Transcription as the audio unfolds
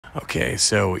Okay,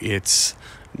 so it's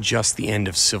just the end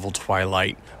of civil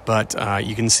twilight, but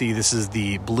you can see this is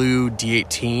the blue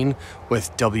D18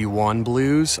 with W1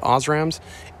 Blues, OSRAMs,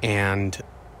 and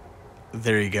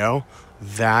there you go.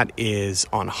 That is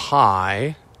on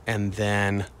high, and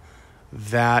then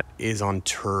that is on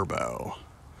turbo.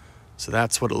 So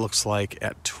that's what it looks like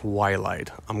at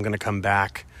twilight. I'm going to come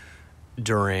back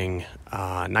during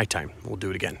nighttime. We'll do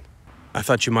it again. I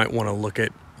thought you might want to look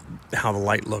at how the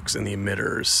light looks in the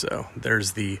emitters. So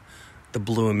there's the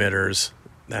blue emitters.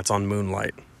 That's on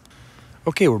moonlight.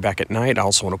 Okay, we're back at night. I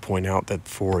also want to point out that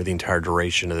for the entire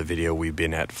duration of the video, we've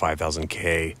been at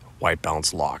 5000K white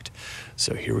balance locked.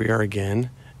 So here we are again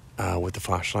with the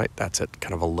flashlight. That's at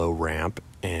kind of a low ramp,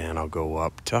 and I'll go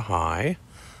up to high.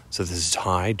 So this is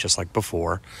high, just like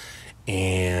before,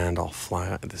 and I'll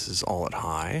fly. This is all at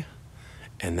high,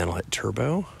 and then I'll hit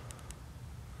turbo.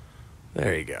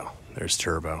 There you go. There's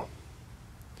turbo.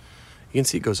 You can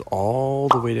see it goes all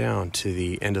the way down to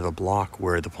the end of the block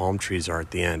where the palm trees are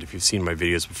at the end. If you've seen my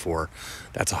videos before,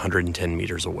 that's 110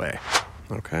 meters away.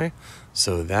 Okay,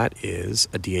 so that is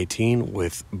a D18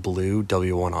 with blue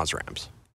W1 OSRAMs.